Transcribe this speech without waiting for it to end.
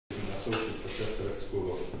associate professor at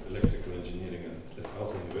School of Electrical Engineering at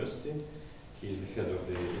Aalto University. He is the head of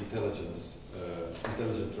the Intelligent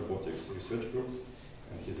Robotics Research Group,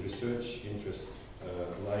 and his research interests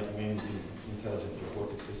lie mainly in intelligent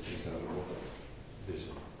robotic systems and robotic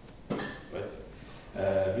vision. Right?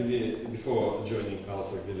 Ville, before joining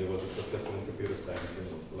Aalto, Ville was a professor in computer science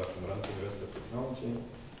in Latin University of Technology,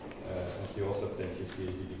 and he also obtained his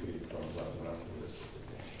PhD degree from Latin University of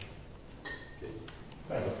Technology. Okay.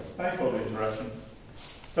 Thanks for the introduction.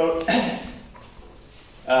 So,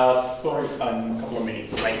 sorry I'm a couple of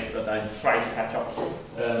minutes late, but I'm trying to catch up.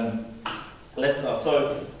 Let's start.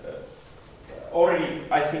 So, already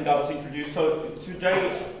I think I was introduced. So,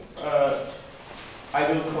 today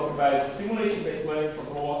I will talk about simulation-based learning for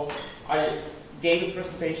robots. I gave a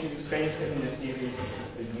presentation to the same seminar series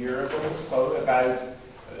a year ago or so about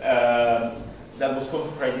that was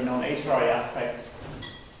concentrating on HRI aspects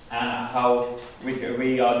and how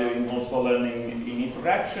we are doing also learning in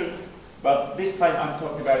interaction. But this time I'm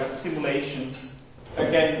talking about simulation.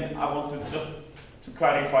 Again, I want to just to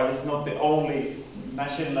clarify, this is not the only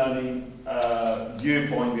machine learning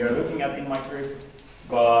viewpoint we are looking at in my group,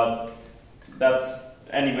 but that's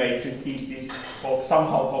anyway to keep this talk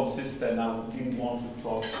somehow consistent. I didn't want to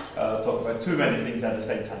talk about too many things at the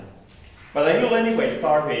same time. But I will anyway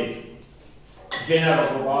start with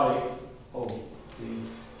general robotics. Oh, the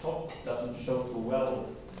top doesn't show too well.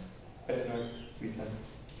 I don't know if we can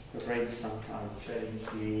break some kind of change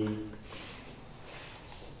the.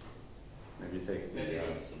 Maybe take maybe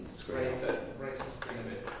raise the screen a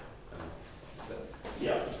bit.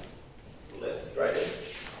 Yeah, let's try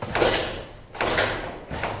this.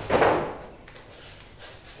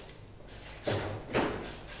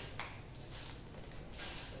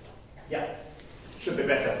 Yeah, should be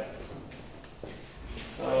better.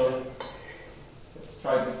 So let's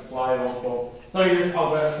try this slide also. So here's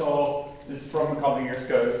Alberto. This is from a couple of years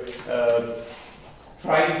ago.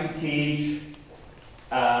 Trying to teach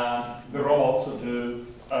the robot to do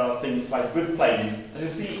things like wood planing. As you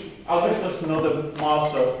see, Alberto is not a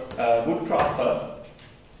master woodcrafter,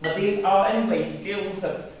 but these are anyway skills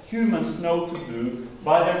that humans know to do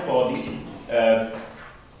by their body.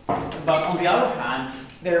 But on the other hand,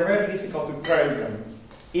 they're very difficult to program.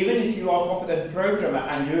 Even if you are a competent programmer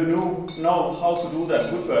and you know how to do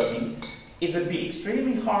that woodworking, it would be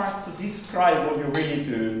extremely hard to describe what you really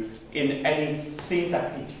do in any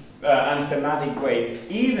syntactic and semantic way,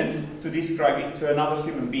 even to describe it to another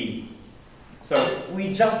human being. So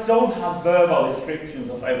we just don't have verbal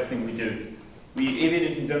descriptions of everything we do. Even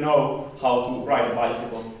if you don't know how to ride a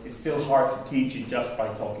bicycle, it's still hard to teach it just by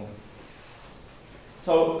talking.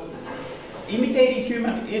 So imitating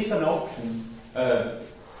human is an option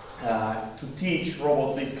to teach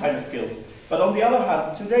robots these kind of skills. But on the other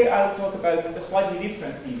hand, today I'll talk about a slightly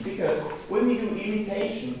different thing, because when we do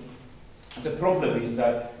imitation, the problem is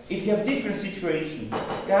that if you have different situations,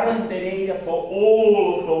 gathering the data for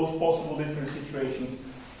all of those possible different situations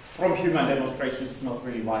from human demonstrations is not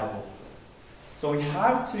really viable. So we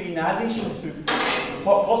have to, in addition to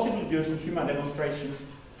possibly using human demonstrations,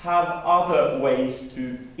 have other ways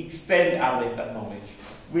to extend at least that knowledge,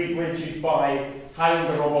 which is by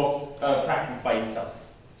having the robot practice by itself,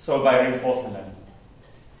 so by reinforcement learning.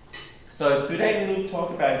 So today we will talk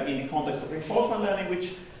about in the context of reinforcement learning,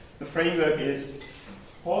 which the framework is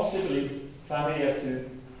possibly familiar to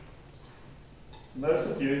most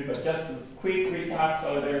of you, but just a quick recap.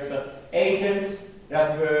 So there's an agent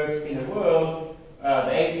that works in a world.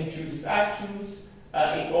 The agent chooses actions.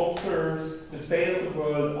 It observes the state of the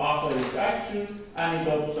world after its action, and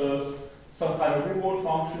it observes some kind of reward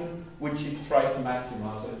function which it tries to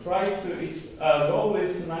maximize. So its goal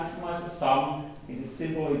is to maximize the sum. In a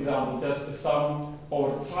simple example, just the sum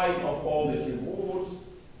over time of all these rewards.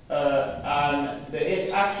 And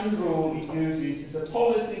the action rule it uses is a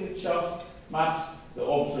policy which just maps the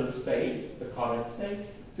observed state, the current state,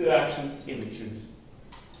 to action it will choose.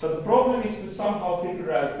 So the problem is to somehow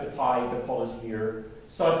figure out the policy here,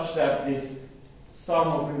 such that this sum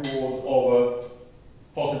of rewards over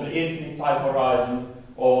possibly infinite time horizon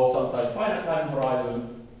or sometimes finite time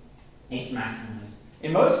horizon is maximized.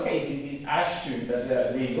 In most cases, it is assumed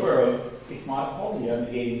that the world is Markovian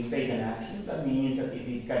in state and action. That means that if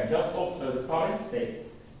it can just observe the current state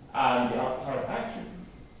and the current action,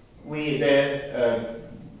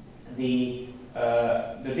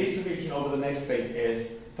 the distribution over the next state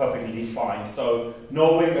is perfectly defined. So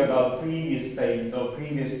knowing about previous states or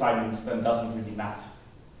previous time instant doesn't really matter.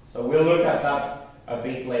 So we'll look at that a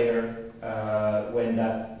bit later when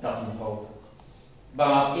that doesn't hold.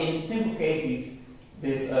 But in simple cases,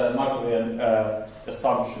 this Markovian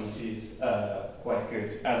assumption is quite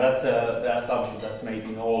good. And that's the assumption that's made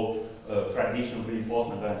in all traditional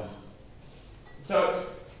reinforcement learning. So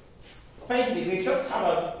basically, we just have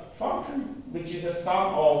a function which is a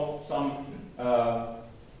sum of some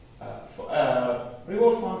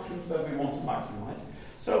reward functions that we want to maximize.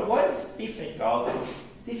 So what is difficult?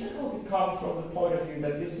 Difficulty comes from the point of view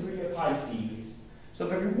that this is really a time series. So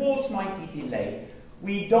the rewards might be delayed.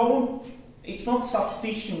 It's not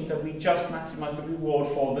sufficient that we just maximize the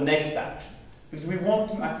reward for the next action, because we want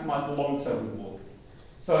to maximize the long-term reward.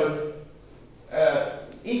 So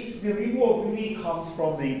if the reward really comes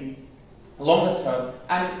from the longer term,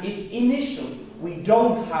 and if initially we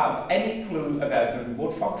don't have any clue about the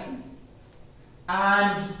reward function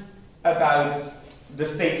and about the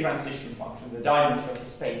state transition function, the dynamics of the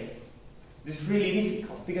state, this is really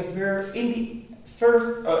difficult because we're in the first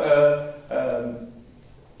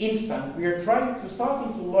instant, we are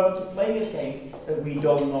starting to learn to play a game that we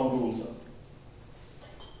don't know rules of.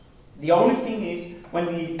 The only thing is, when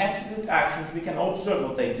we execute actions, we can observe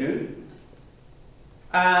what they do.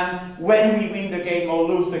 And when we win the game or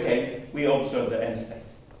lose the game, we observe the end state.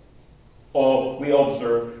 Or we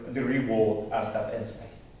observe the reward at that end state.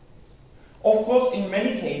 Of course, in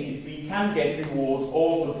many cases, we can get rewards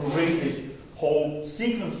also during this whole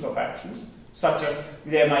sequence of actions, such as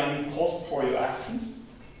there might be costs for your actions.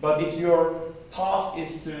 But if your task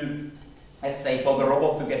is to, let's say, for the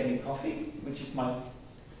robot to get me coffee, which is my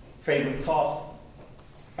favorite task,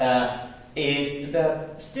 is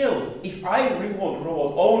that still, if I reward the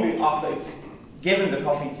robot only after it's given the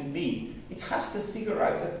coffee to me, it has to figure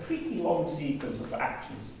out a pretty long sequence of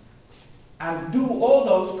actions and do all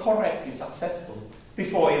those correctly successfully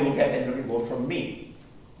before it will get any reward from me,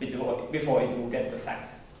 before it will get the thanks.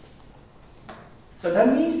 So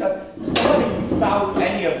that means that starting without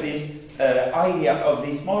any of this idea of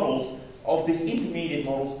these models, of these intermediate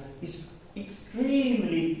models, is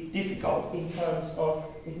extremely difficult in terms of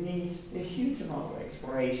it needs a huge amount of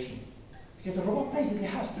exploration. Because the robot basically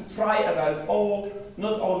has to try about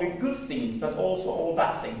not only good things, but also all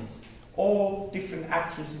bad things, all different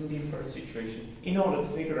actions in different situations, in order to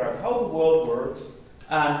figure out how the world works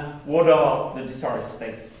and what are the desired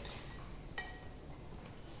states.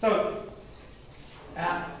 So,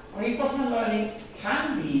 reinforcement learning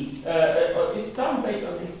can be, is done based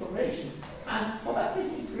on exploration, and for that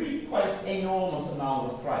reason it requires enormous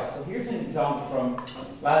amount of trials. So here's an example from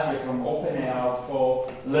last year from OpenAI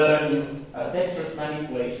for learning dexterous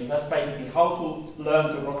manipulation. That's basically how to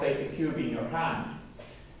learn to rotate the cube in your hand.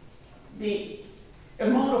 The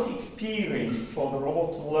amount of experience for the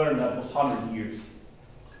robot to learn that was 100 years.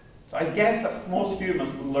 So I guess that most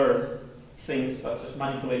humans would learn things such as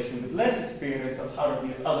manipulation with less experience than 100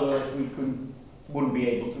 years, otherwise we wouldn't be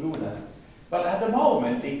able to do that. But at the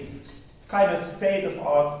moment, the kind of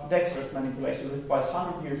state-of-art dexterous manipulation requires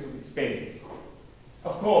 100 years of experience.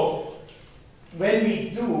 Of course, when we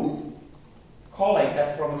do collect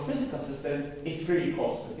that from a physical system, it's really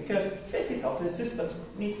costly, because physical systems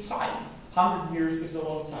need time. 100 years is a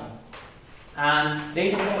long time. And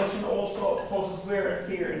data collection also causes wear and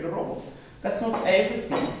tear in the robot. That's not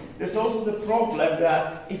everything. There's also the problem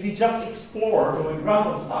that if you just explore doing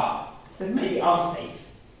random stuff, that may be unsafe.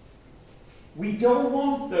 We don't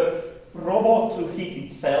want the robot to hit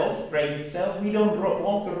itself, break itself. We don't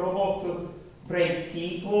want the robot to break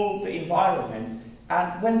people, the environment.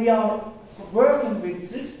 And when we are working with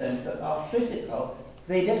systems that are physical,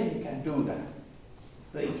 they definitely can do that.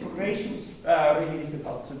 The exploration is really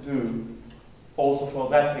difficult to do, also for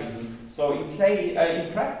that reason. So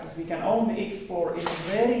in practice, we can only explore in a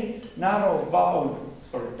very narrow bound,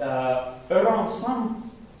 around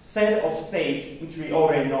some set of states which we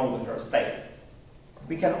already know that are state.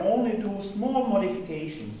 We can only do small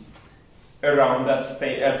modifications around that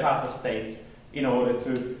path of states in order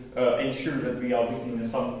to ensure that we are within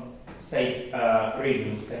some safe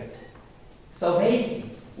regional states. So basically,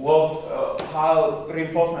 how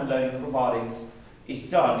reinforcement learning robotics is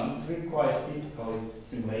done, it requires typical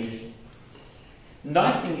simulation.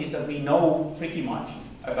 Nice thing is that we know pretty much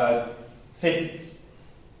about physics.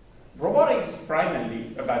 Robotics is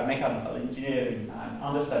primarily about mechanical engineering and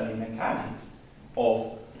understanding mechanics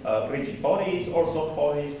of rigid bodies or soft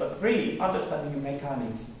bodies, but really understanding the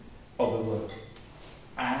mechanics of the world.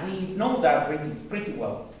 And we know that pretty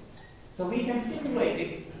well. So we can simulate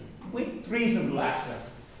it with reasonable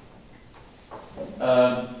accuracy.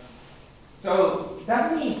 So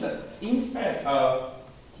that means that instead of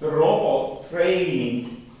the robot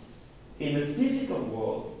training in the physical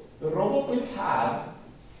world, the robot will have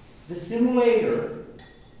the simulator,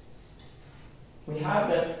 we have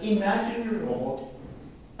the imaginary robot,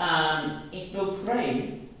 and it will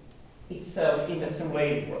train itself in that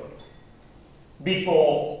simulated world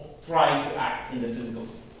before trying to act in the physical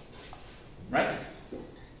world. Right?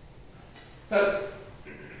 So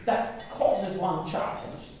that causes one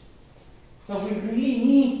challenge. So we really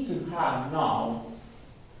need to have now,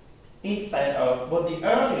 instead of what the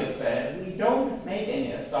earlier said, we don't make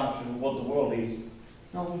any assumptions what the world is.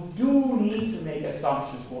 No, we do need to make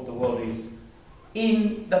assumptions what the world is.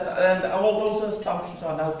 In that, and all those assumptions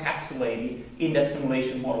are now encapsulated in that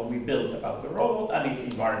simulation model we built about the robot and its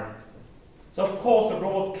environment. So of course the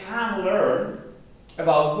robot can learn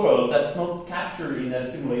about the world that's not captured in that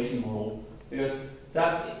simulation model, because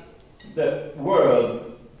that's the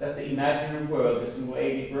world, that's the imaginary world, the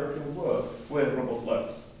simulated virtual world where the robot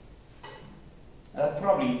learns. That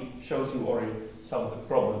probably shows you already some of the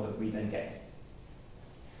problems that we then get.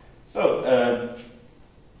 So,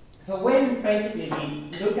 so when basically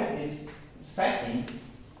we look at this setting,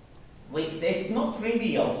 it's not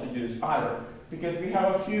trivial to do either, because we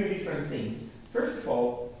have a few different things. First of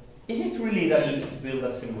all, is it really that easy to build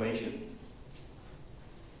that simulation?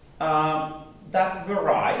 That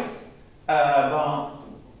varies, but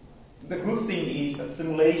the good thing is that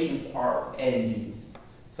simulations are engines.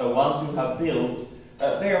 So once you have built,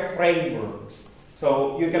 they are frameworks.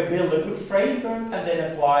 So you can build a good framework and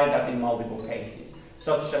then apply that in multiple cases,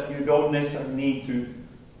 such that you don't necessarily need to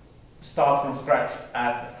start from scratch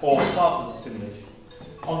at all parts of the simulation.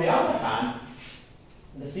 On the other hand,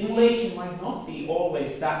 the simulation might not be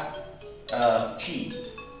always that cheap,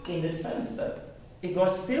 in the sense that it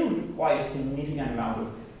will still require a significant amount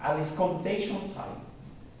of at least computational time.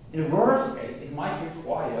 In the worst case, it might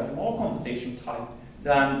require more computation time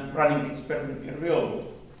than running the experiment in real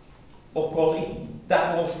world. Of course,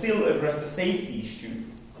 that will still address the safety issue,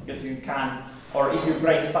 because you can, or if you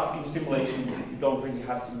break stuff in simulation, you don't really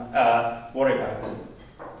have to worry about it.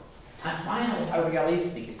 And finally, how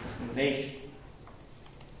realistic is the simulation?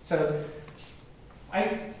 So,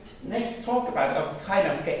 I next talk about, I'll kind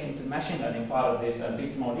of get into machine learning part of this and a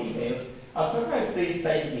bit more details. I'll talk about these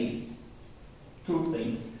basically two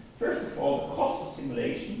things. First of all, the cost of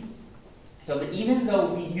simulation. So that even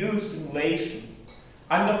though we use simulation,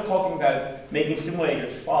 I'm not talking about making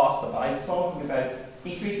simulators faster, but I'm talking about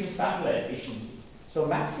increasing sample efficiency. So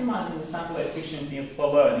maximizing the sample efficiency of the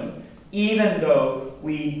learning, even though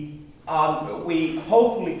we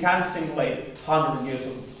hopefully can simulate 100 years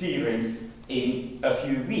of experience in a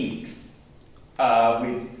few weeks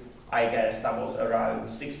with, I guess that was around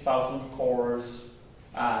 6,000 cores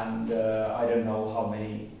and I don't know how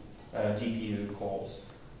many GPU cores.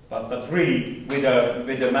 But really, with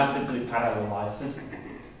a massively parallelized system,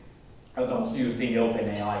 as was used in the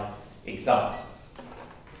OpenAI example.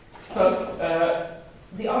 So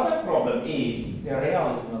the other problem is the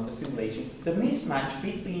realism of the simulation, the mismatch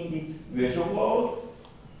between the visual world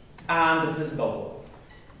and the physical world.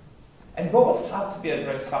 And both have to be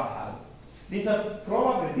addressed somehow. These are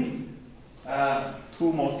probably the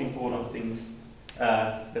two most important things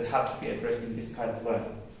that have to be addressed in this kind of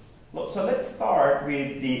learning. So let's start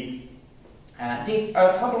with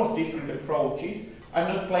a couple of different approaches. I'm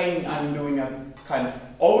not claiming I'm doing a kind of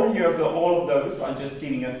overview of all of those. I'm just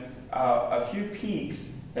giving a few peeks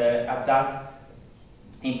at that.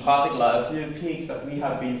 In particular, a few peeks that we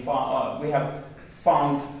have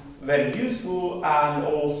found very useful and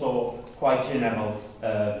also quite general.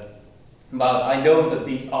 But I know that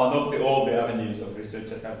these are not all the avenues of research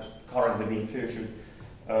that are currently being pursued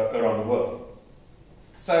around the world.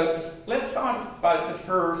 So let's start by the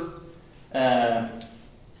first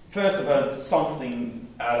about something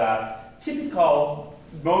that typical,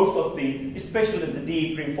 most of the, especially the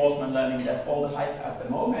deep reinforcement learning that's all the hype at the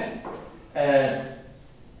moment,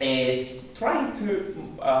 is trying to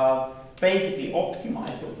basically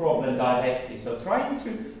optimize the problem directly. So trying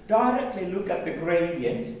to directly look at the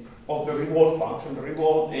gradient of the reward function. The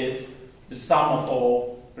reward is the sum of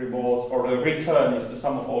all rewards, or the return is the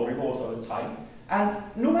sum of all rewards over time. And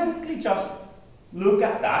numerically just look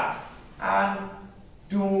at that and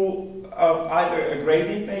do either a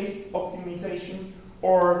gradient-based optimization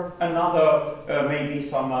or another, maybe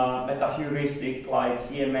some meta-heuristic like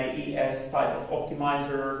CMA-ES type of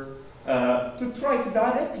optimizer to try to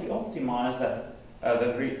directly optimize that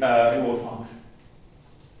reward function.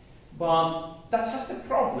 But that has the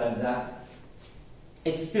problem that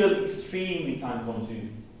it's still extremely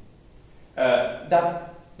time-consuming. That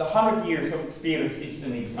the 100 years of experience is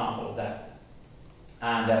an example of that.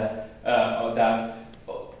 And that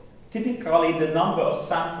typically the number of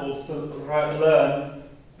samples to learn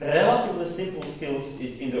relatively simple skills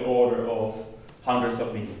is in the order of hundreds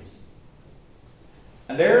of millions.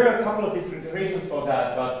 And there are a couple of different reasons for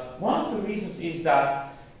that, but one of the reasons is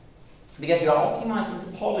that because you are optimizing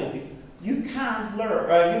the policy, you can't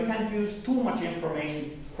learn, you can't use too much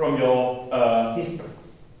information from your history.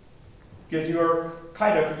 Because you're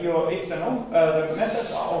kind of, the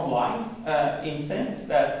methods are online in sense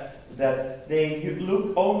that they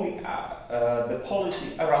look only at the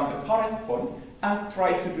policy around the current point and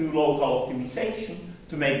try to do local optimization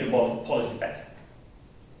to make the policy better.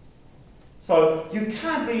 So you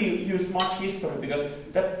can't really use much history because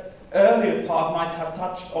that earlier part might have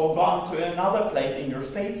touched or gone to another place in your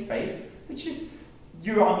state space, which is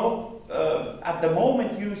you are not at the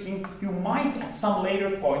moment using. You might at some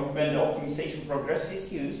later point when the optimization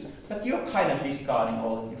progresses use, but you're kind of discarding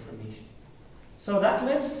all the information. So that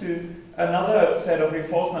leads to another set of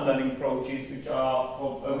reinforcement learning approaches, which is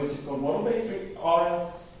called model-based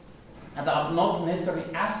RL, and are not necessarily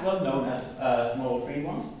as well known as model free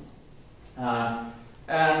ones.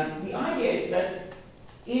 And the idea is that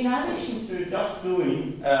in addition to just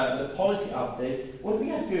doing the policy update, what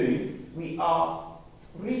we are doing, we are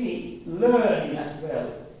really learning as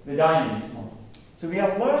well the dynamics model. So we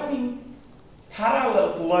are learning,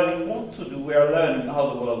 parallel to learning what to do, we are learning how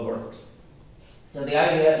the world works. So the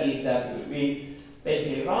idea is that we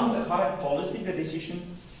basically run the current policy, the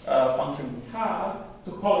decision function we have,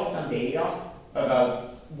 to collect some data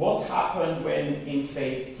about what happened when in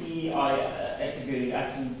state T I executed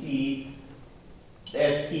action T,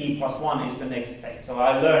 there's T plus 1 is the next state. So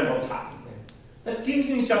I learned what happened there. That gives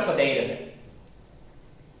me just a data set.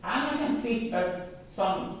 And I can think of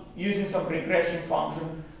using some regression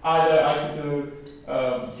function. Either I could do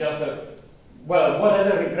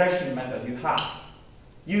whatever regression method you have.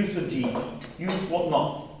 Use a G, use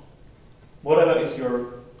whatnot. Whatever is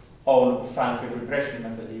your own fancy regression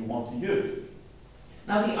method that you want to use.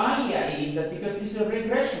 Now the idea is that because this is a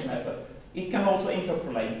regression method, it can also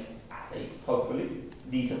interpolate, at least hopefully,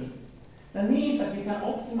 decently. That means that you can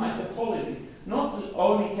optimize the policy, not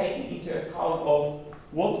only taking into account of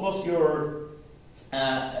what was your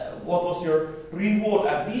reward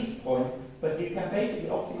at this point, but you can basically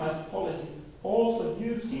optimize the policy also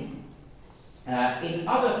using in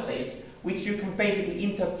other states, which you can basically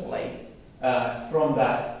interpolate from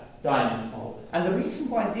that dynamics model. And the reason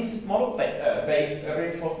why this is model-based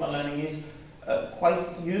reinforcement learning is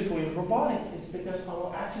quite useful in robotics is because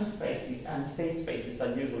our action spaces and state spaces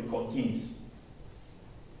are usually continuous.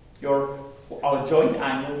 Our joint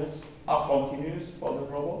angles are continuous for the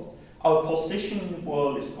robot. Our position in the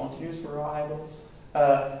world is continuous variable.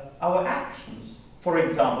 Our actions, for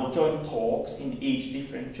example, joint talks in each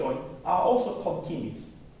different joint, are also continuous.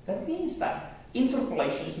 That means that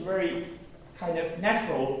interpolation is very kind of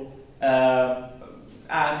natural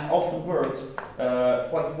and often works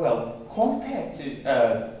quite well compared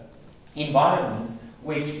to environments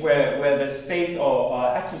where the state or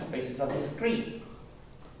action spaces are discrete.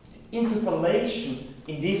 Interpolation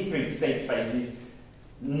in discrete state spaces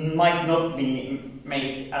might not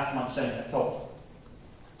make as much sense at all.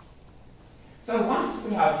 So once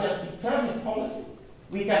we have just determined policy,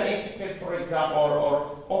 we can execute, for example,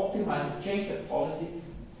 or optimize or change the policy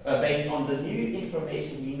based on the new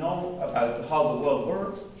information we know about how the world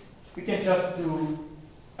works. We can just do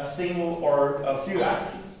a single or a few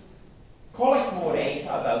actions, collect more data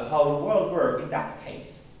about how the world works in that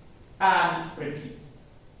case, and repeat.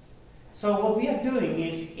 So what we are doing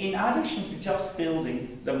is, in addition to just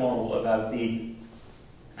building the model about the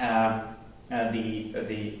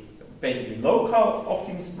basically local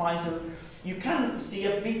optimizer, you can see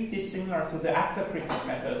a bit dissimilar to the actor predict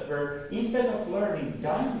methods, where instead of learning the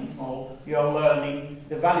dynamics model, you are learning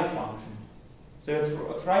the value function. So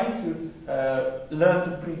you're trying to learn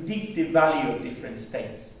to predict the value of different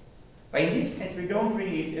states. But in this case, we don't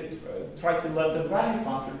really try to learn the value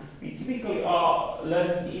function. We typically are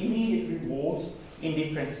learning the immediate rewards in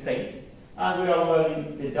different states, and we are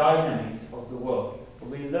learning the dynamics of the world.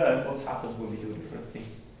 We learn what happens when we do different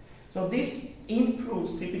things. So this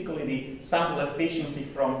improves typically the sample efficiency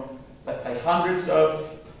from, let's say, hundreds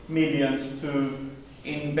of millions to,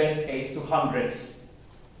 in best case, to hundreds.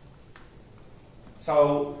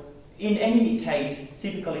 So in any case,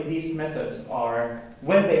 typically these methods are,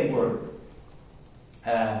 when they work,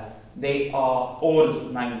 they are orders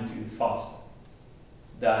of magnitude faster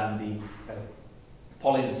than the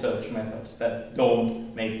policy search methods that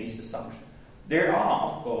don't make this assumption. There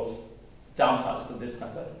are, of course, downsides to this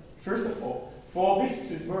method. First of all, for this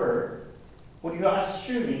to work, what you are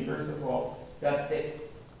assuming, first of all, that the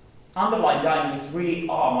underlying dynamics really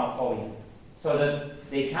are Markovian, so that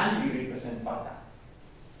they can be represented by that.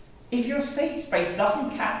 If your state space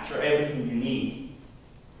doesn't capture everything you need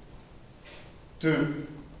to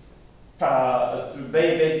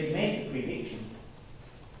basically make a prediction,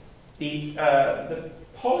 the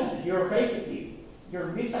policy, your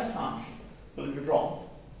misassumption will be wrong.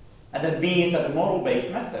 And that means that the model-based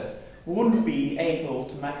methods wouldn't be able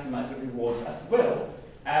to maximize the rewards as well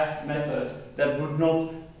as methods that would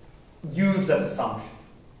not use that assumption.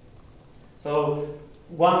 So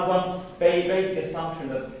one basic assumption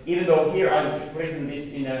that, even though here I've written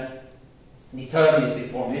this in a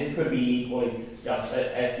deterministic form, this could be equally just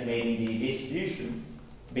estimating the distribution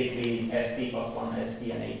between ST plus 1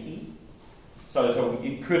 ST and AT. So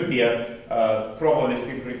it could be a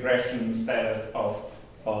probabilistic regression instead of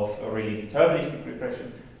a really deterministic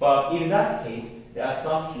regression. But in that case, the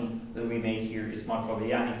assumption that we make here is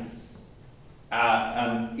Markovianity.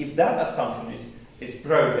 And if that assumption is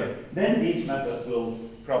broken, then these methods will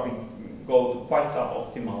probably go to quite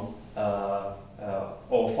suboptimal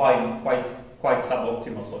or find quite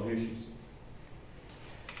suboptimal solutions.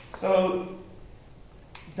 So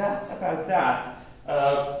that's about that.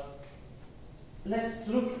 Let's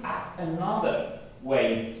look at another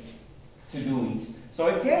way to do it.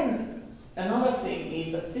 So again, another thing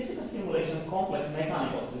is that physical simulation of complex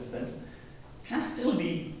mechanical systems can still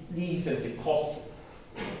be decently costly.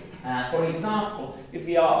 For example, if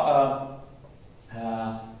we are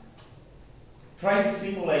trying to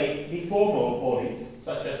simulate deformable bodies,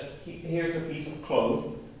 such as here's a piece of cloth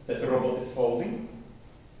that the robot is holding.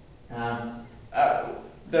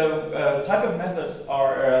 The type of methods that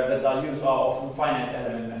are used are often finite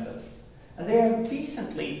element methods. And they are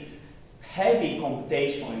decently heavy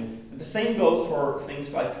computationally. The same goes for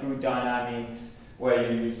things like fluid dynamics, where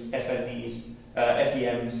you use FMEs,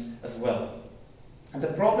 FEMs as well. And the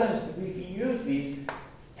problem is that if you use these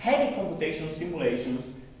heavy computational simulations,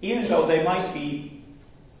 even though they might be,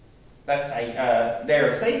 let's say,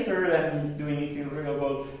 they're safer than doing it in the real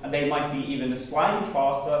world, and they might be even slightly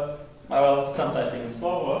faster, well, sometimes even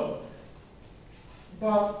slower,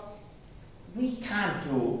 but we can't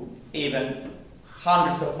do even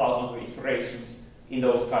hundreds of thousands of iterations in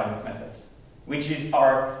those kind of methods, which is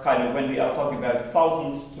our kind of, when we are talking about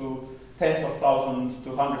thousands to tens of thousands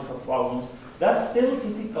to hundreds of thousands, that's still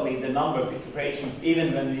typically the number of iterations,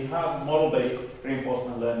 even when we have model-based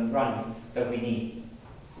reinforcement learning running, that we need.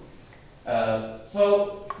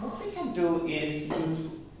 So what we can do is to use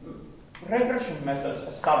regression methods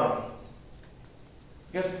as surrogates.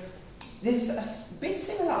 Because this is a bit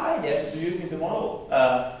similar idea to using the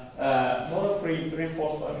model-free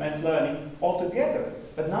reinforcement learning altogether.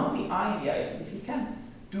 But now the idea is that if you can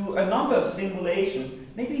do a number of simulations,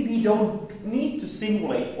 maybe we don't need to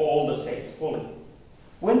simulate all the states fully.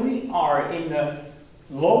 When we are in a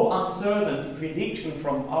low uncertainty prediction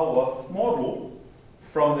from our model,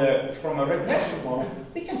 from a regression model,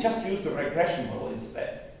 we can just use the regression model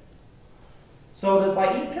instead. So that by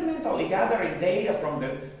incrementally gathering data from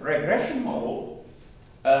the regression model,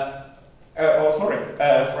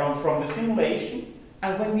 from the simulation,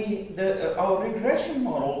 and when our regression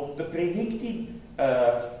model, the predicted,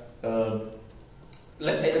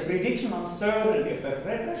 let's say the prediction uncertainty of the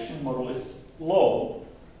regression model is low,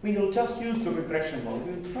 we will just use the regression model.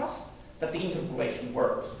 We will trust that the interpolation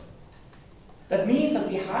works. That means that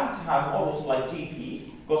we have to have models like GPs,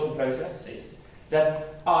 Gaussian processes,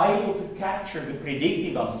 that are able to capture the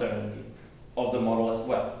predictive uncertainty of the model as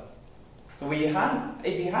well. So if we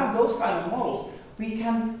have those kind of models, we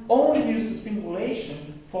can only use the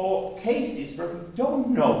simulation for cases where we don't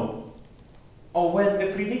know, or when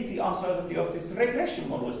the predictive uncertainty of this regression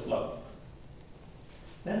model is low.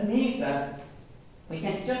 That means that we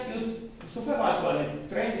can just use supervised learning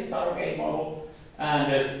to train this surrogate model,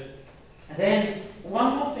 and then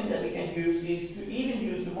one more thing that we can use is to even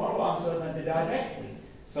use the model uncertainty directly,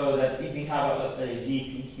 so that if we have, let's say, a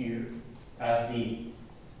GP here as the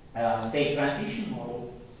state transition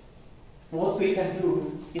model, what we can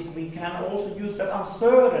do is we can also use that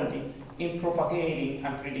uncertainty in propagating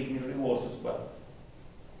and predicting rewards as well.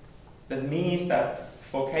 That means that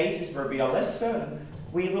for cases where we are less certain,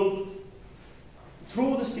 we will,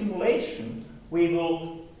 through the simulation, we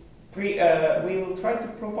will try to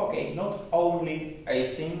propagate not only a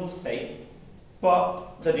single state,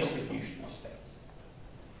 but the distribution of states.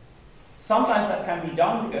 Sometimes that can be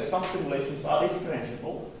done because some simulations are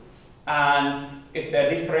differentiable, and if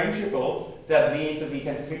they're differentiable, that means that we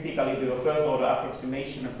can typically do a first-order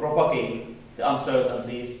approximation and propagate the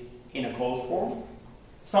uncertainties in a closed form.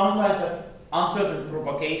 Sometimes that uncertain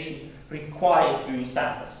propagation requires doing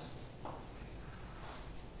samples.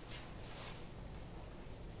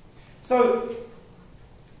 So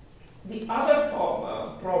the other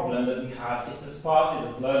problem that we have is the sparsity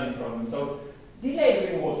of learning problem. So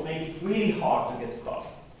delayed rewards make it really hard to get started.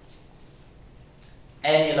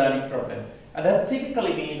 Any learning problem And that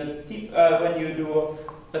typically means that when you do,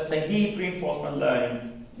 let's say, deep reinforcement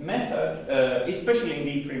learning method, especially in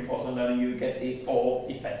deep reinforcement learning, you get these all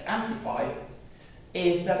effects amplified,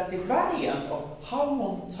 is that the variance of how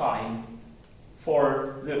long time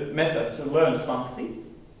for the method to learn something,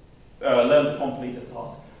 learn to complete a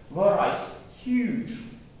task, varies hugely.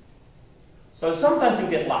 So sometimes you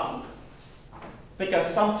get lucky,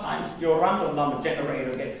 because sometimes your random number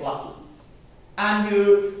generator gets lucky, and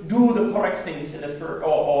you do the correct things in the first,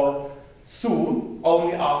 or soon,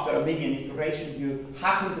 only after a million iterations, you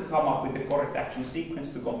happen to come up with the correct action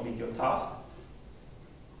sequence to complete your task.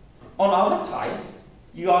 On other times,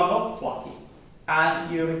 you are not lucky,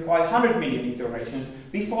 and you require 100 million iterations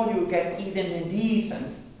before you get even a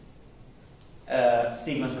decent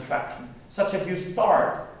sequence of action, such that you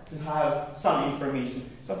start to have some information.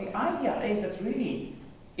 So the idea is that really,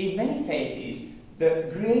 in many cases, the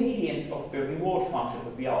gradient of the reward function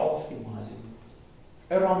that we are optimizing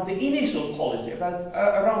around the initial policy,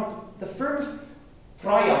 around the first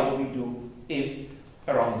trial we do, is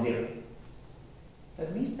around 0.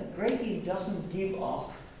 That means the gradient doesn't give us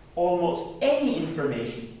almost any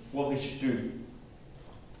information what we should do.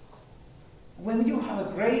 When you have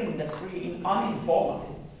a gradient that's really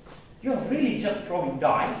uninformative, you're really just throwing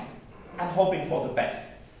dice and hoping for the best,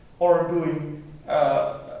 or doing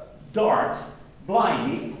darts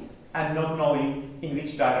blindly and not knowing in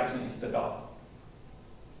which direction is the dart.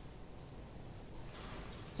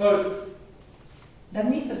 So that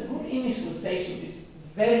means that good initialization is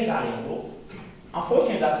very valuable.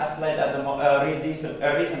 Unfortunately, that has led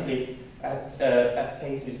at recently at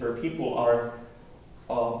cases where people are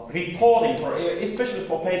reporting, especially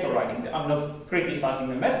for paper writing. I'm not criticizing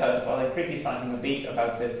the methods, but I'm criticizing a bit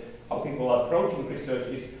about how people are approaching research,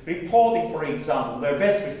 is reporting, for example, their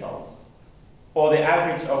best results or the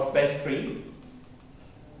average of best 3.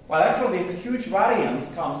 Well, actually, the huge variance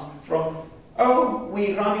comes from, oh,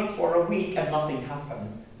 we ran it for a week and nothing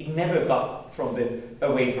happened. It never got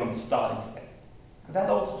away from the starting state. And that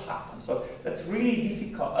also happens. So that's really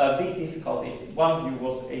difficult, a big difficulty. One view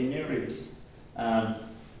was in Neurips.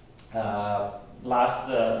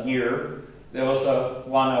 Last year, there was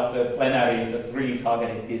one of the plenaries that really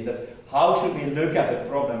targeted this, that how should we look at the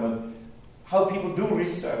problem of how people do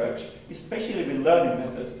research, especially with learning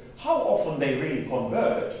methods, how often they really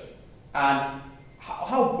converge, and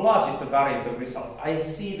how large is the variance of result. I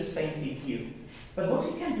see the same thing here. But what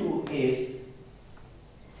you can do is,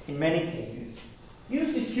 in many cases,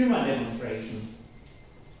 use this human demonstration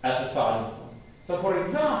as a starting point. So for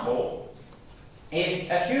example,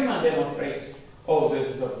 if a human demonstrates, oh,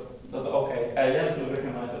 this is okay, Jens will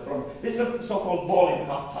recognize the problem. This is a so-called ball in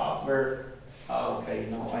cup task where, okay,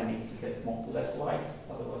 now I need to get less lights,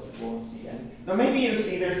 otherwise you won't see any. Now maybe you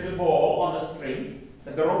see there's a ball on a string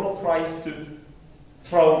that the robot tries to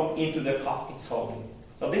throw into the cup it's holding.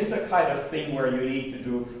 So this is a kind of thing where you need to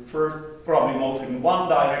do first probably motion in one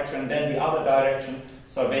direction, then the other direction.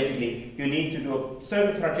 So basically, you need to do a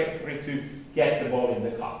certain trajectory to get the ball in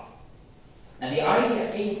the cup. And the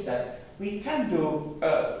idea is that we can do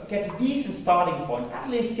get a decent starting point, at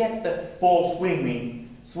least get the ball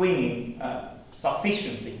swinging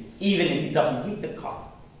sufficiently, even if it doesn't hit the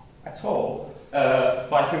cup at all,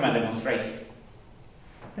 by human demonstration.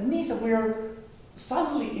 That means that we're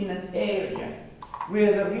suddenly in an area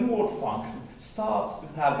where the reward function starts to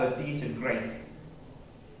have a decent gradient.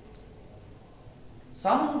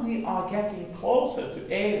 Suddenly we are getting closer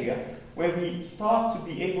to area where we start to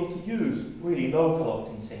be able to use really local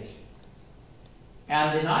optimization.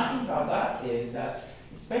 And the nice thing about that is that,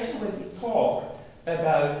 especially when we talk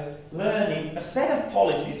about learning a set of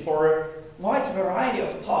policies for a wide variety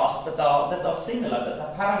of tasks that are similar, that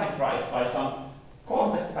are parameterized by some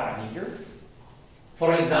context parameter.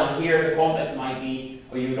 For example, here the context might be,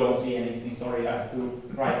 or you don't see anything, sorry, I have to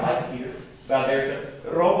bright lights here, but there's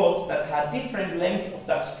robots that have different length of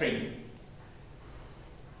that string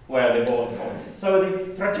where the ball is going. So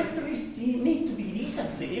the trajectories need to be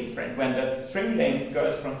decently different when the string length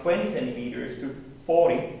goes from 20 centimeters to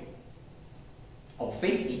 40 or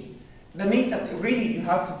 50. That means that really you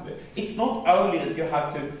have to, it's not only that you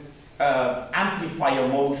have to amplify your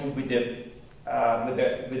motion with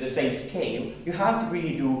the same scale, you have to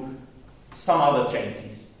really do some other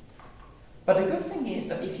changes. But the good thing is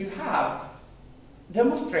that if you have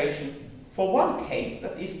demonstration for one case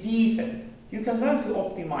that is decent, you can learn to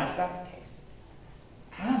optimize that case.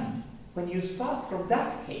 And when you start from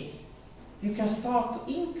that case, you can start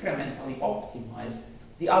to incrementally optimize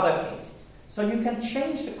the other cases. So you can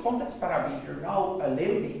change the context parameter now a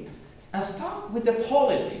little bit and start with the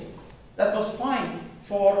policy that was fine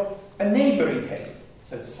for a neighboring case,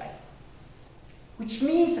 so to say. which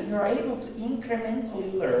means that you are able to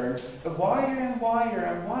incrementally learn a wider and wider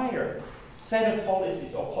and wider set of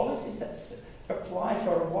policies, or policies that apply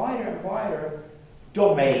for a wider and wider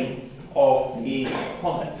domain of the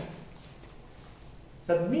context.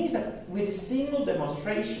 So that means that with a single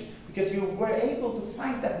demonstration, because you were able to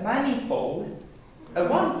find that manifold at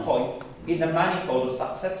one point in the manifold of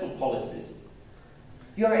successful policies,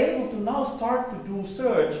 you are able to now start to do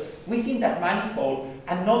search within that manifold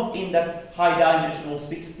and not in that high dimensional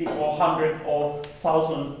 60 or 100 or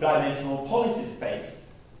 1000 dimensional policy space.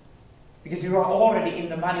 Because you are already in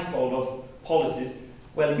the manifold of policies,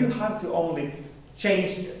 well, you have to only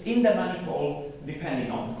change in the manifold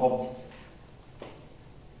depending on the context.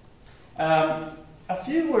 A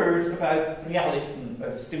few words about realism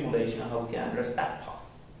of simulation and how we can address that part.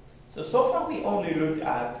 So far we only looked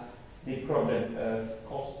at the problem of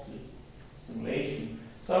costly simulation.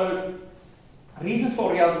 So reasons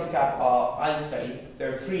for reality gap are, I say,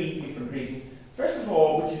 there are three different reasons. First of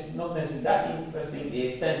all, which is not necessarily that interesting,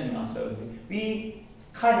 is sensing uncertainty. We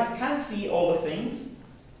kind of can see all the things,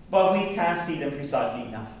 but we can't see them precisely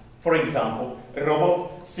enough. For example, a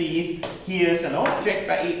robot hears an object,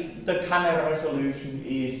 but the camera resolution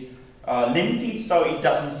is limited, so it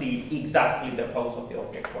doesn't see exactly the pose of the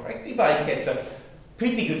object correctly, but it gets a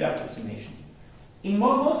pretty good approximation. In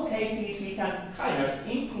most cases, we can kind of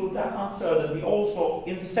include that uncertainty also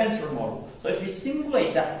in the sensor model. So if we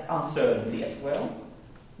simulate that uncertainty as well,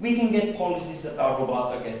 we can get policies that are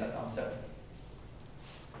robust against that uncertainty.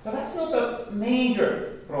 So that's not a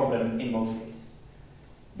major problem in most cases.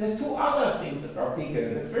 There are two other things that are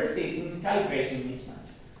bigger. The first is calibration mismatch.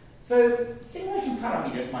 So simulation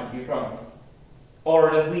parameters might be wrong,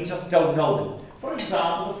 or that we just don't know them. For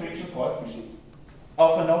example, the friction coefficient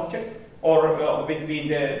of an object, or between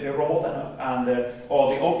the robot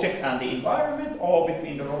or the object and the environment, or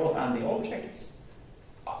between the robot and the objects,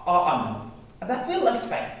 are unknown. And that will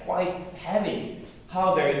affect quite heavily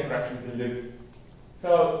how their interaction will look.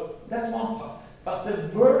 So that's one part. But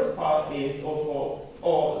the worst part is also,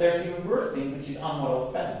 or there's even worse thing, which is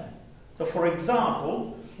unmodeled phenomena. So for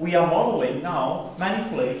example, we are modeling now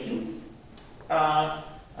manipulation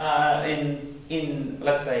in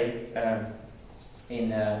let's say,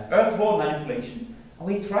 in earth wall manipulation, and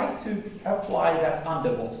we try to apply that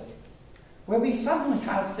underwater, where we suddenly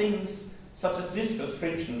have things such as viscous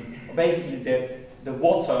friction, or basically the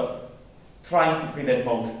water trying to prevent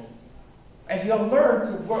motion. If you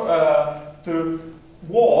learn to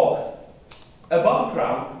walk above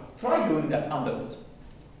ground, try doing that underwater.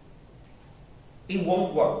 It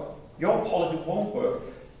won't work. Your policy won't work.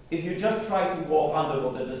 If you just try to walk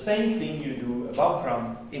underwater, the same thing you do above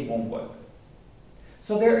ground, it won't work.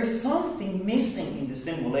 So there is something missing in the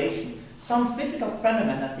simulation, some physical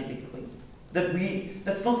phenomena typically that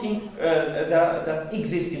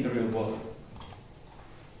exists in the real world.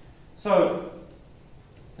 So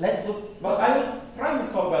let's look. Well, I will try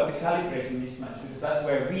to talk about the calibration mismatch because that's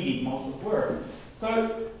where we did most of the work.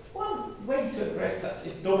 So one way to address that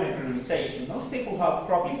is domain randomization. Most people have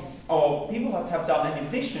probably, or people that have done any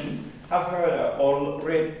vision, have heard or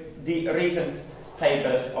read the recent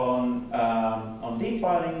papers on deep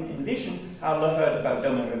learning in vision, have heard about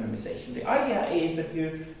domain randomization. The idea is that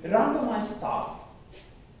you randomize stuff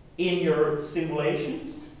in your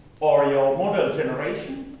simulations or your model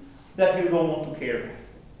generation that you don't want to care about.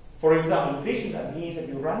 For example, vision, that means that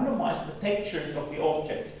you randomize the textures of the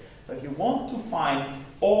objects. So if you want to find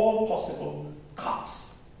all possible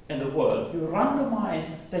cups in the world, you randomize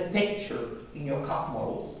the texture in your cup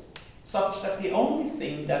models such that the only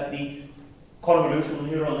thing that the convolutional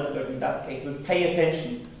neural network in that case would pay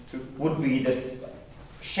attention to would be the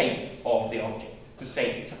shape of the object, to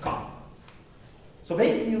say it's a cup. So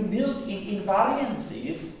basically you build in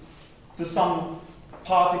invariances to some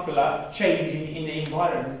particular change in the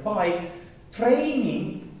environment by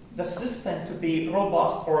training the system to be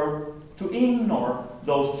robust or to ignore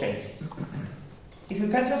those changes. If you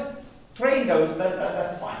can just train those, then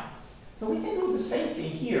that's fine. So we can do the same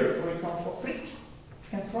thing here, for example, for friction.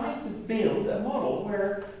 We can try to build a model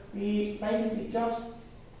where we basically just,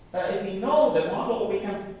 if we know the model, we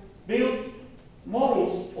can build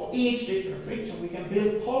models for each different friction. We can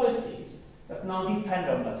build policies that now depend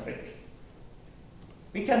on that friction.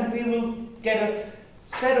 We will get a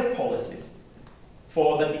set of policies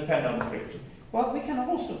for that depend on the friction. But we can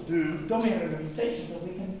also do domain randomization, so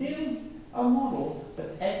we can build a model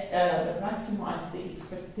that maximizes the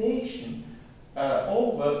expectation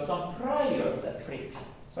over some prior of that friction.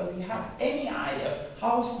 So if you have any ideas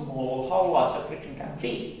how small, how large a friction can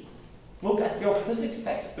be, look at your physics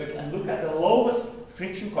textbook and look at the lowest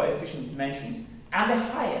friction coefficient dimensions and the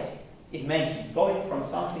highest it mentions, going from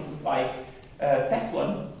something like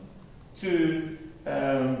Teflon to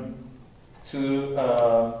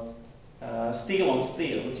steel on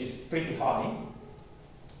steel, which is pretty high.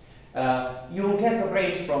 You'll get a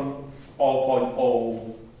range from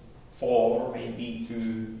 0.04 maybe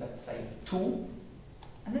to, let's say, 2.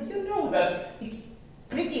 And then you know that it's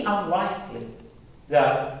pretty unlikely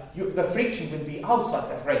that the friction will be outside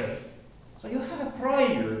that range. So you have a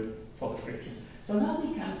prior for the friction. So now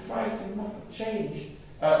we can try to change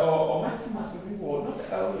or maximize the reward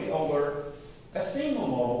not only over a single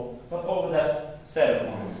model, but over that set of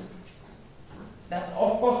models. That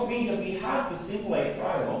of course means that we have to simulate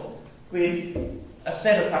trials with a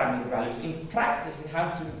set of parameter values. In practice, we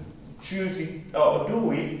have to choose it or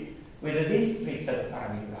do it with a discrete set of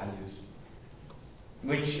parameter values,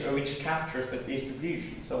 which captures the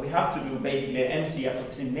distribution. So we have to do basically an MC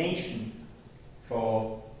approximation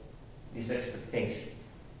for this expectation.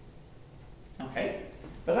 Okay,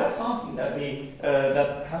 but that's something that we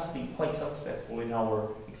that has been quite successful in our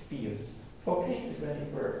experience for cases where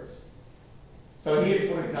it works. So here's,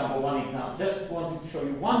 for example, one example. Just wanted to show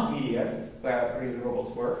you one video where really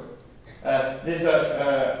robots work. There's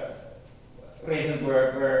a reason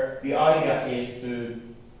where the idea is to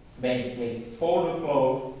basically fold the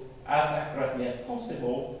cloth as accurately as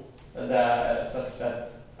possible, such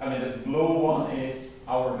that, I mean, the blue one is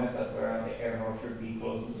our method where the error should be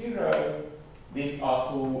close to 0. These are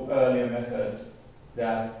two earlier methods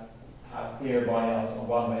that have clear bias on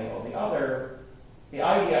one way or the other. The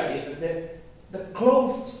idea is that the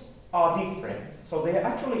clothes are different. So they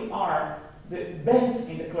actually are, the bends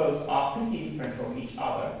in the clothes are pretty different from each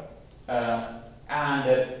other. And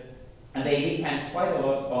they depend quite a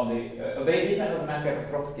lot on they depend on material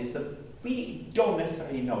properties that we don't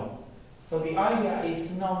necessarily know. So the idea is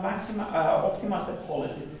to now optimize the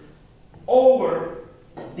policy over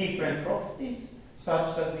different properties,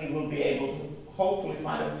 such that we will be able to hopefully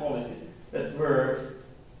find a policy that works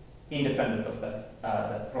independent of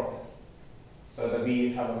that property. So that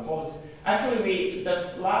we have a policy. Actually,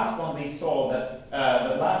 the last one we saw, that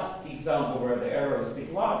the last example where the error is a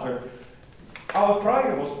bit larger, our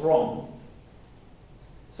prior was wrong.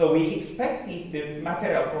 So we expected the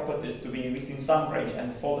material properties to be within some range,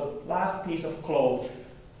 and for the last piece of cloth,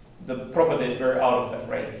 the properties were out of that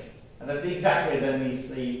range. And that's exactly then we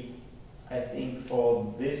see, I think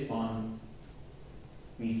for this one,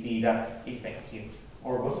 we see that effect here.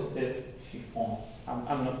 Or was it the chiffon?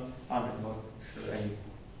 I'm not sure.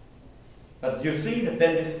 But you see that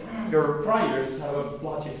then your priors have a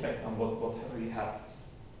large effect on whatever you have.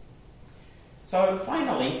 So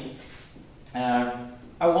finally,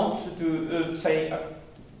 I want to say a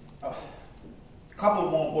couple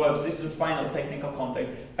more words. This is the final technical content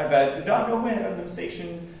about the domain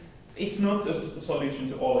randomization. It's not a solution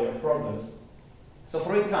to all your problems. So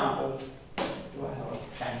for example, do I have a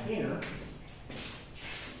pen here?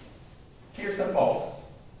 Here's a box.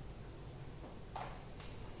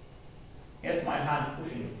 Here's my hand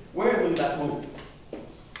pushing it. Where will that move?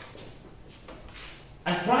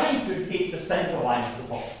 I'm trying to keep the center line of the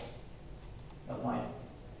box. That line.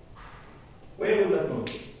 Where will that move?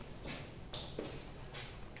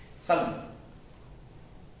 Suddenly.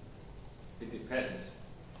 It depends.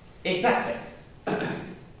 Exactly.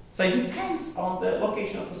 So it depends on the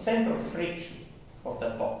location of the center of friction of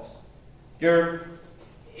that box.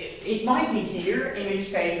 It might be here, in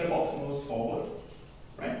which case the box moves forward,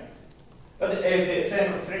 right? But if the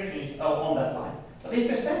center of friction is on that line. But if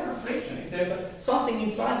the center of friction, if there's something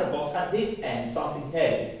inside the box at this end, something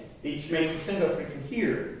heavy, which makes the center of friction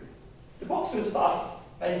here, the box will start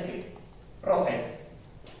basically rotating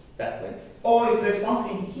that way. Or if there's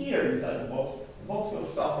something here inside the box will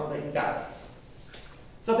start rotating that way.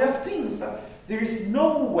 So there are things that there is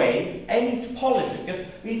no way any policy, because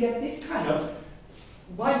we get this kind of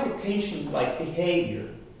bifurcation-like behavior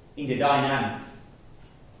in the dynamics,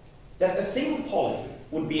 that a single policy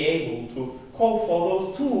would be able to call for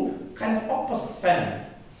those two kind of opposite phenomena.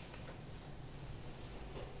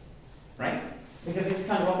 Right? Because it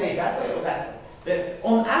can rotate that way or that way.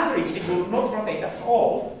 On average, it will not rotate at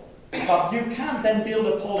all, but you can then build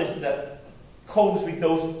a policy that codes with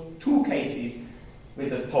those two cases with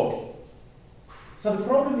the total. So the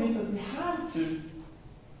problem is that we have to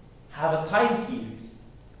have a time series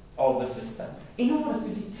of the system in order to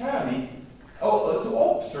determine or to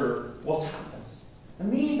observe what happens. It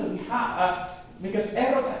means that we have, because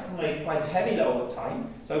errors accumulate quite heavily over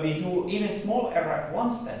time, so we do even small error at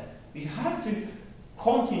one step, we have to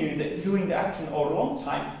continue doing the action over a long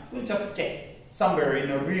time. We'll just get somewhere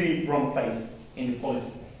in a really wrong place in the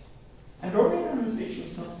policy space. And domain randomization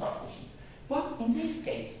is not sufficient. But in this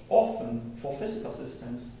case, often for physical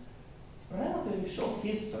systems, a relatively short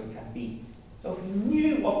history can be. So if we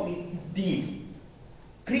knew what we did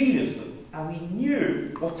previously, and we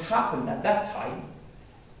knew what happened at that time,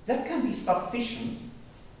 that can be sufficient,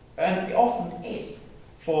 and it often is,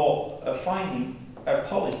 for finding a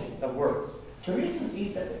policy that works. The reason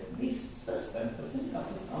is that these systems, the physical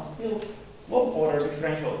systems, are still low-order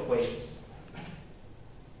differential equations.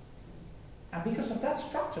 And because of that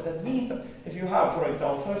structure, that means that if you have, for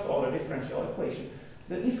example, first-order differential equation,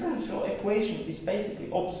 the differential equation is basically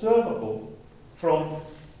observable from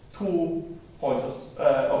 2 points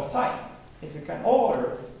of time. If you can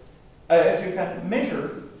order, if you can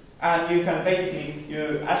measure, and you can basically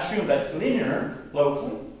you assume that's linear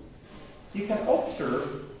locally, you can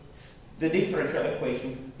observe the differential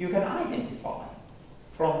equation. You can identify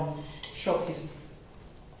from short history.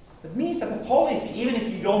 That means that the policy, even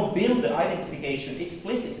if you don't build the identification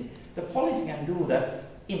explicitly, the policy can do that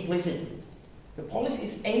implicitly. The policy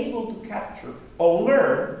is able to capture or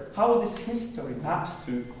learn how this history maps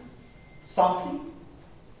to something,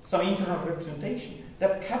 some internal representation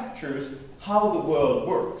that captures how the world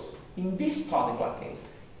works. In this particular case,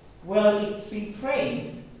 well, it's been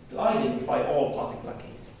trained to identify all particular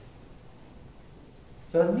cases.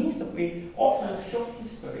 So that means that we often short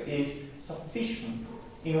history is sufficient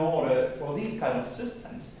in order for these kind of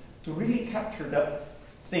systems to really capture that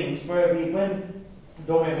things when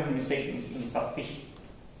domain memorization is insufficient.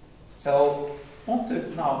 So I want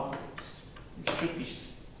to now finish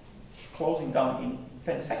closing down in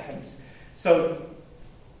 10 seconds. So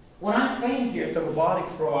what I'm saying here is that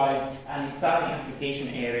robotics provides an exciting application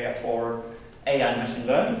area for AI and machine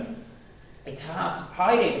learning. It has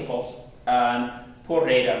high data cost and poor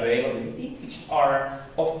data availability, which are,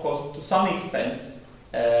 of course, to some extent,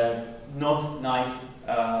 not nice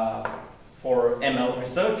for ML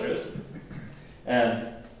researchers.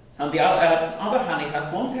 On the other hand, it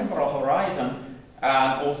has long temporal horizon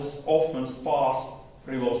and also often sparse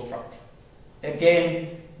reward structure.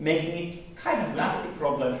 Again, making it kind of nasty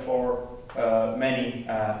problem for many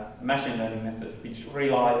machine learning methods which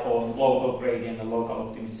rely on local gradient and local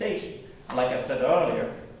optimization. And like I said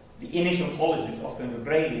earlier, the initial policies often the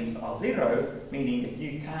gradients are 0, meaning that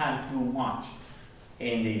you can't do much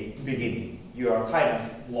in the beginning. You are kind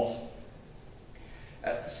of lost.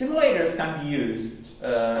 Simulators can be used,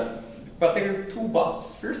 but there are 2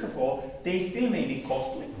 buts. First of all, they still may be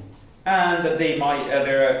costly, and they might,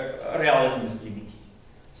 their realism is limited.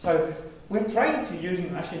 So we're trying to,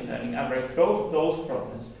 using machine learning, address both of those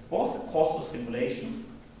problems, both the cost of simulation,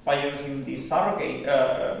 by using these surrogate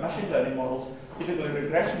machine learning models, typically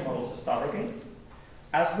regression models as surrogates,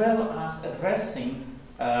 as well as addressing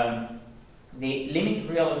the limited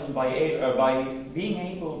realism by being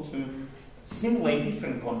able to simulate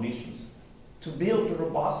different conditions to build the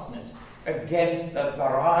robustness against that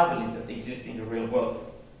variability that exists in the real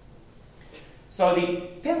world. So the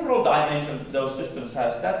temporal dimension of those systems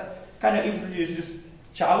has that kind of introduces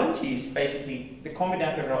challenges, basically the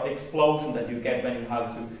combinatorial explosion that you get when you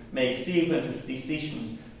have to make sequence of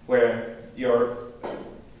decisions where your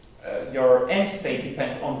end state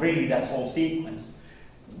depends on really that whole sequence.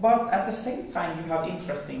 But at the same time, you have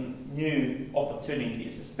interesting new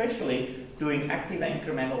opportunities, especially doing active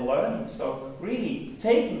incremental learning. So really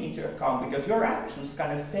taking into account, because your actions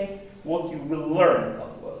kind of take what you will learn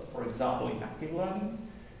about the world. For example, in active learning,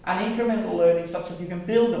 and incremental learning such that you can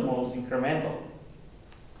build the models incrementally.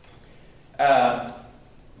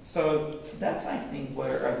 So that's, I think,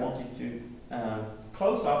 where I wanted to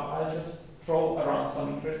close up. I'll just throw around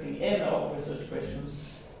some interesting ML research questions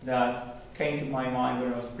that came to my mind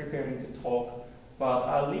when I was preparing to talk, but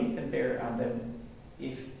I'll leave them there, and then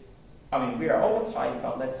we are over time,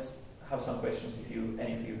 but let's have some questions if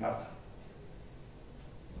any of you have time.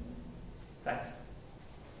 Thanks.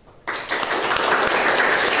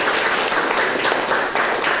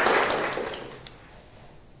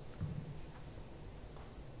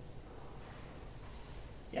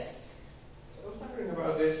 Yes? So I was wondering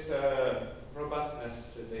about this robustness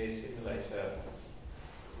to the simulator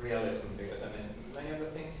realism, because many of the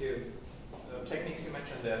things techniques you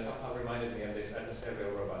mentioned there somehow reminded me of this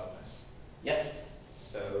adversarial robustness. Yes.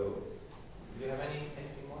 So, do you have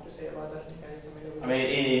anything more to say about that? Are you familiar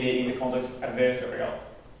with In the context of adversarial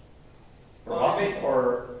robustness,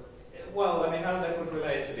 or? Well, how that would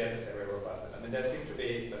relate to the adversarial robustness. There seem to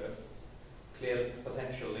be sort of clear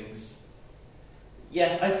potential links.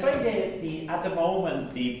 Yes, I'd say that at the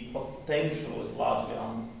moment the potential is largely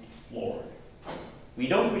unexplored. We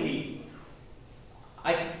don't really.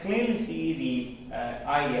 I can clearly see the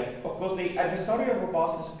idea. Of course, the adversarial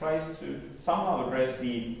robustness tries to somehow address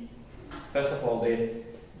the first of all,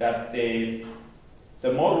 that the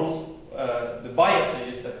models, the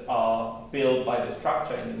biases that are built by the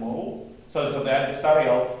structure in the model, so the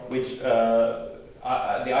adversarial, which the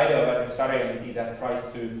idea of adversariality that tries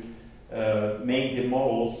to make the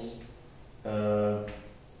models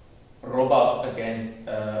robust against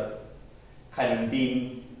kind of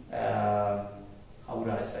being, how would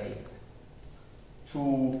I say,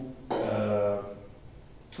 too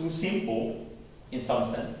simple in some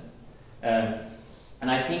sense. And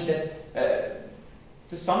I think that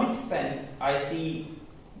to some extent I see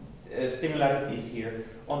similarities here.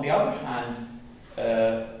 On the other hand,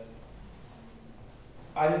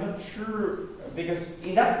 I'm not sure, because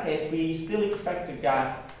in that case we still expect to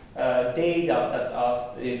get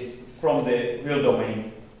data that is from the real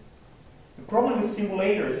domain. The problem with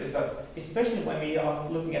simulators is that, especially when we are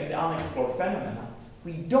looking at the unexplored phenomena,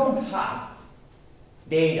 we don't have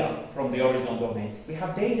data from the original domain. We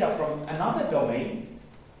have data from another domain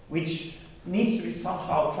which needs to be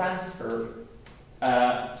somehow transferred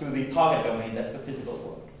to the target domain, that's the physical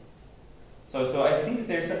world. So I think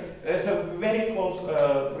there's a very close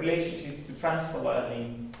relationship to transfer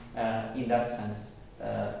learning in that sense,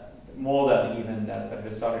 more than even that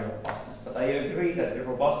adversarial robustness. But I agree that the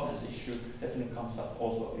robustness issue definitely comes up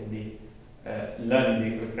also in the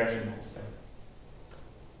learning the regression models there.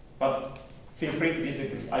 But feel free to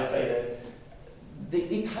disagree. I say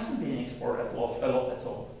that it hasn't been explored a lot at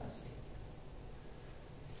all.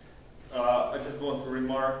 I just want to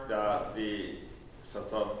remark that the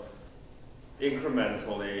sort of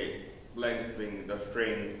incrementally lengthening the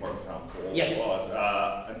string, for example, yes.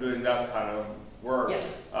 was and doing that kind of work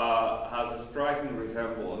yes. Has a striking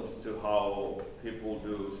resemblance to how people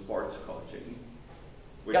do sports coaching,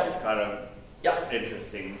 which yep. is kind of yep.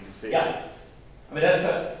 interesting to see. Yeah. I mean,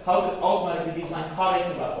 that's how to ultimately design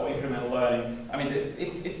curricula for incremental learning. I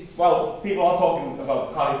mean, well, people are talking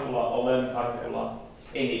about curricula or learning curricula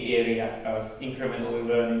in the area of incrementally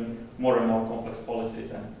learning more and more complex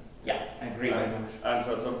policies, and yeah, I agree very much. And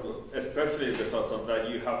sort of, especially the sort of that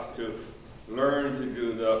you have to learn to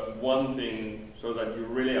do the one thing so that you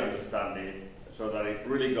really understand it, so that it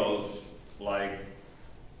really goes like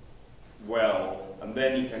well, and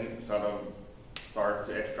then you can sort of start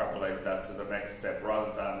to extrapolate that to the next step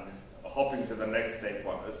rather than hopping to the next step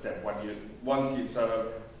once you sort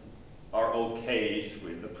of are okay-ish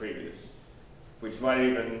with the previous, which might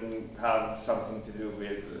even have something to do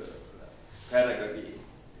with pedagogy,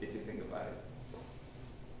 if you think about it.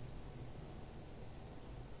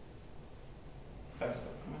 Thanks.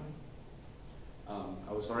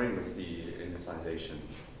 I was wondering with the initialization,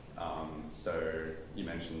 so you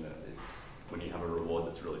mentioned that it's when you have a reward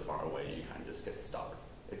that's really far away, you kind of just get stuck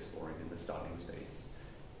exploring in the starting space.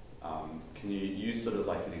 Can you use sort of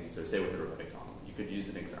like so say with a robotic arm, you could use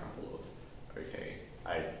an example of, okay,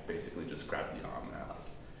 I basically just grab the arm and I like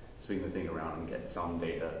swing the thing around and get some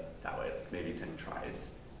data that way, like maybe 10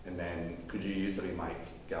 tries. And then could you use something like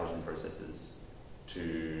Gaussian processes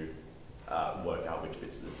to work out which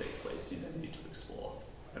bits of the state space you then need to explore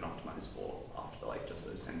and optimize for after like just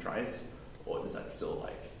those 10 tries? Or does that still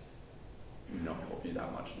like not help you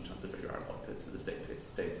that much in terms of figuring out what bits of the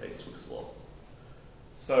state space to explore?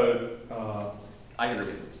 So I can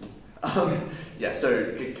repeat this. Yeah,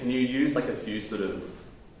 so can you use like a few sort of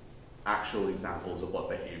actual examples of what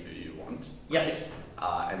behavior you want? Yes.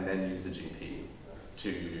 And then use a GP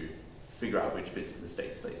to figure out which bits of the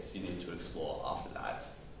state space you need to explore after that?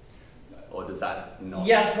 Or does that not?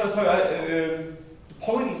 Yeah, the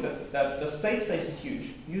point is that the state space is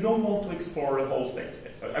huge. You don't want to explore the whole state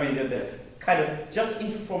space. So, I mean, the kind of just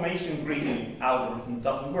information greeting algorithm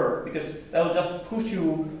doesn't work because they'll just push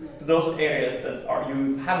you to those areas that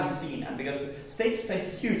you haven't seen, and because the state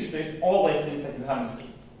space is huge, there's always things that you haven't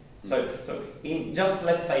seen. So in just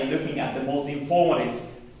let's say looking at the most informative,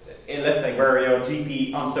 let's say where your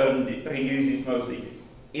GP uncertainty reduces mostly,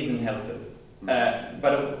 isn't helpful.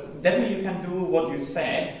 But definitely you can do what you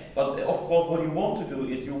said. But of course, what you want to do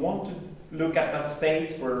is you want to look at that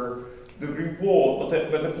states where the reward,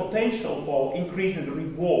 but the potential for increasing the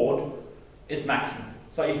reward is maximum.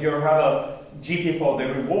 So if you have a GP for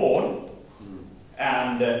the reward,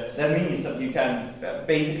 and that means that you can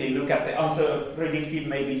basically look at the answer predictive,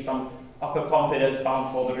 maybe some upper confidence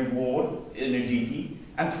bound for the reward in the GP,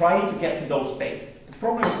 and try to get to those states. The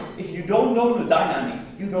problem is, if you don't know the dynamics,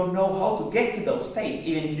 you don't know how to get to those states,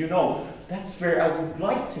 even if you know that's where I would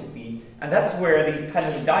like to be. And that's where the kind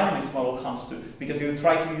of the dynamics model comes to, because you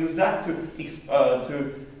try to use that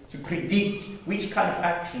to predict which kind of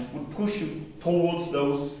actions would push you towards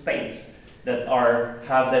those states that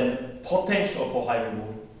have then potential for high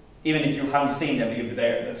reward. even if you haven't seen them, if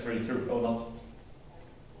that's really true or not.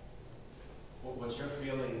 What's your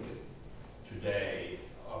feeling today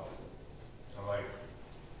of, so like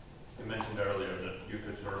you mentioned earlier that you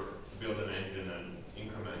could sort of build an engine and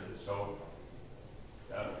increment it. So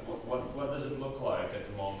what does it look like at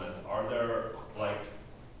the moment? Are there like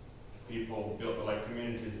people like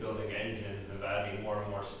communities building engines with adding more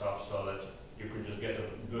and more stuff so that you could just get a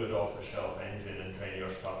good off-the-shelf engine and train your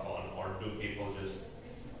stuff on, or do people just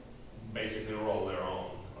basically roll their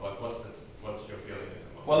own? Like what's your feeling at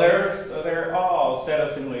the moment? Well, there are a set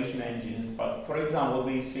of simulation engines, but for example,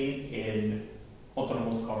 we see in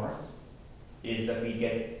autonomous cars is that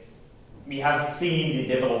we have seen the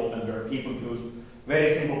development where people use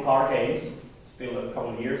very simple car games still a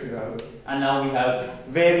couple of years ago, and now we have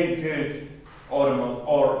very good autonomous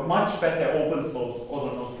or much better open source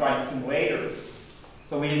autonomous driving simulators.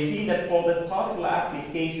 So we have seen that for that particular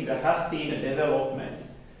application there has been a development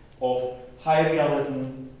of high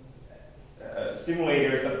realism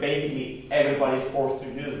simulators that basically everybody's forced to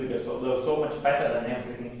use because they're so much better than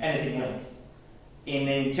anything else.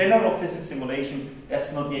 In general physics simulation,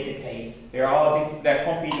 that's not yet the case. There are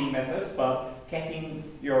competing methods, but getting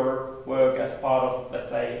your work as part of,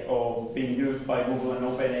 let's say, of being used by Google and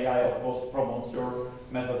OpenAI, of course, promotes your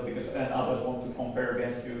method because and others want to compare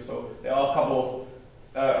against you. So there are a couple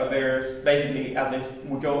of, there's basically, at least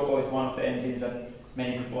Mujoko is one of the engines that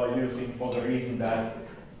many people are using for the reason that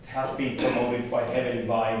it has been promoted quite heavily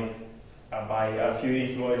by a few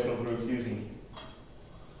influential groups using it.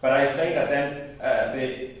 But I say that then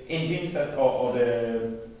the engines that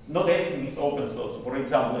not everything is open source. For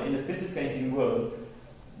example, in the physics engine world,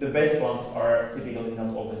 the best ones are typically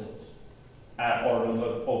not open source or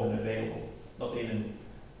not open available, not even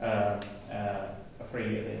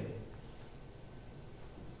freely available.